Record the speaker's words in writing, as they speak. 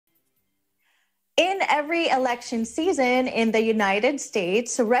In every election season in the United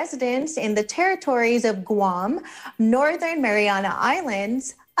States, residents in the territories of Guam, Northern Mariana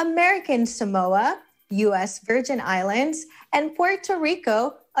Islands, American Samoa, U.S. Virgin Islands, and Puerto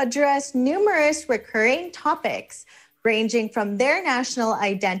Rico address numerous recurring topics, ranging from their national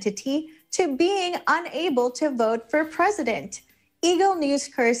identity to being unable to vote for president. Eagle News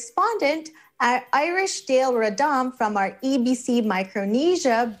correspondent Irishdale Radam from our EBC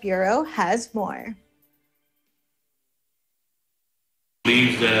Micronesia Bureau has more.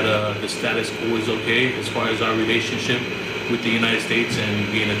 Believes that the status quo is okay as far as our relationship with the United States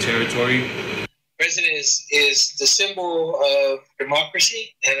and being a territory. The president is the symbol of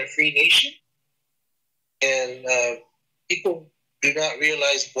democracy and a free nation. And people do not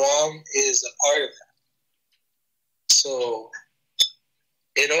realize Guam is a part of that. So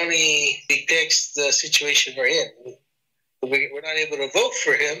it only depicts the situation we're in. We're not able to vote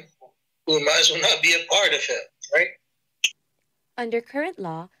for him. We might as well not be a part of him, right? Under current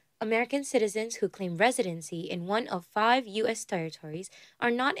law, American citizens who claim residency in one of 5 U.S. territories are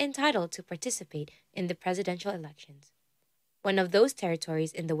not entitled to participate in the presidential elections. One of those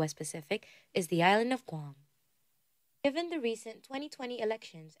territories in the West Pacific is the island of Guam. Given the recent 2020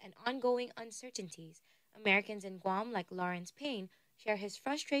 elections and ongoing uncertainties, Americans in Guam like Lawrence Payne share his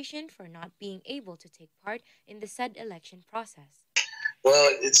frustration for not being able to take part in the said election process.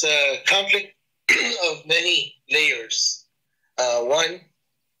 Well, it's a conflict of many layers. One,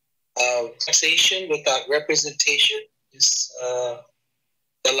 taxation without representation is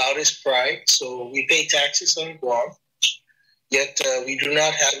the loudest cry. So we pay taxes on Guam, yet we do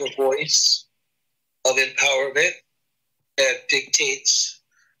not have a voice of empowerment that dictates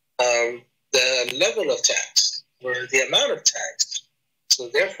the level of tax or the amount of tax. So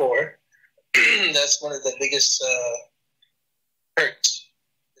therefore, that's one of the biggest hurts.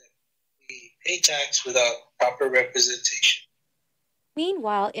 We pay tax without proper representation.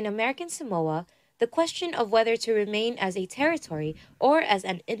 Meanwhile, in American Samoa, the question of whether to remain as a territory or as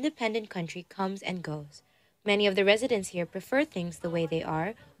an independent country comes and goes. Many of the residents here prefer things the way they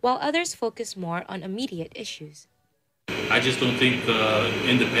are, while others focus more on immediate issues. I just don't think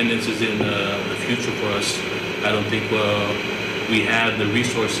independence is in the future for us. I don't think we have the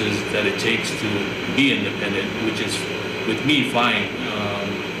resources that it takes to be independent, which is, with me, fine.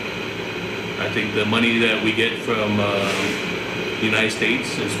 I think the money that we get from the United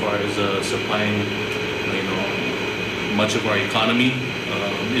States, as far as supplying, much of our economy,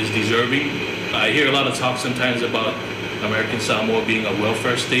 is deserving. I hear a lot of talk sometimes about American Samoa being a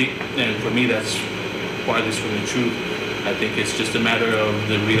welfare state, and for me, that's farthest from the truth. I think it's just a matter of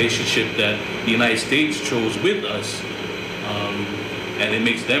the relationship that the United States chose with us, and it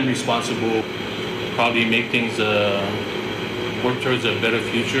makes them responsible, probably make things work towards a better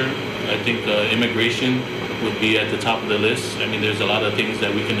future. I think immigration would be at the top of the list. I mean, there's a lot of things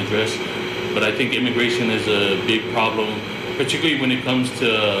that we can address, but I think immigration is a big problem, particularly when it comes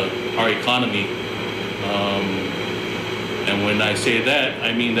to our economy. And when I say that,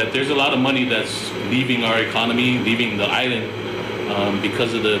 I mean that there's a lot of money that's leaving our economy, leaving the island,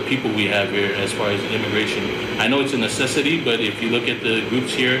 because of the people we have here as far as immigration. I know it's a necessity, but if you look at the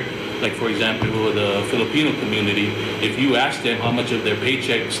groups here, like for example, the Filipino community, if you ask them how much of their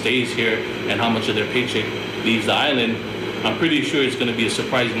paycheck stays here and how much of their paycheck leaves the island, I'm pretty sure it's going to be a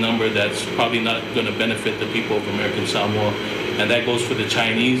surprising number that's probably not going to benefit the people of American Samoa. And that goes for the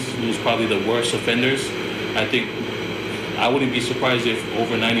Chinese, who's probably the worst offenders. I think I wouldn't be surprised if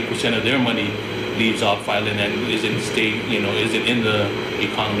over 90% of their money leaves off island and isn't in the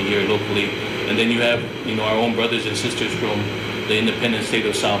economy here locally. And then you have, our own brothers and sisters from the independent state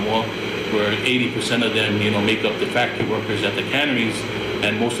of Samoa, where 80% of them, make up the factory workers at the canneries,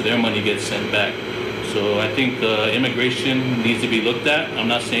 and most of their money gets sent back. So I think immigration needs to be looked at. I'm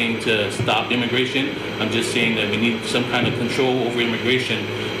not saying to stop immigration. I'm just saying that we need some kind of control over immigration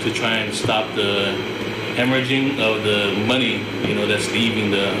to try and stop the hemorrhaging of the money, that's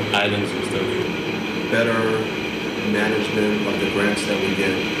leaving the islands and stuff. Better management of the grants that we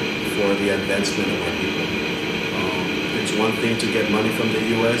get for the advancement of our people. It's one thing to get money from the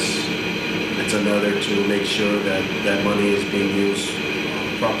U.S. It's another to make sure that that money is being used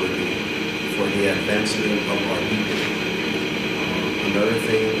properly for the advancement of our people. Another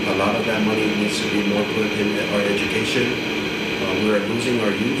thing, a lot of that money needs to be more put in our education. We are losing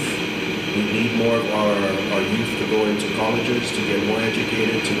our youth. We need more of our youth to go into colleges, to get more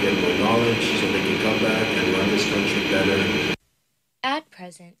educated, to get more knowledge, so they can come back and run this country better. At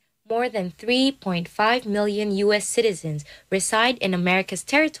present, more than 3.5 million U.S. citizens reside in America's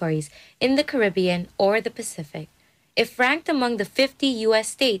territories in the Caribbean or the Pacific. If ranked among the 50 U.S.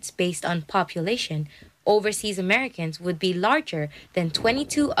 states based on population, overseas Americans would be larger than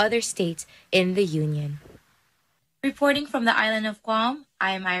 22 other states in the Union. Reporting from the island of Guam,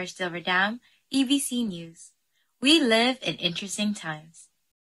 I am Irishdale Radam, EBC News. We live in interesting times.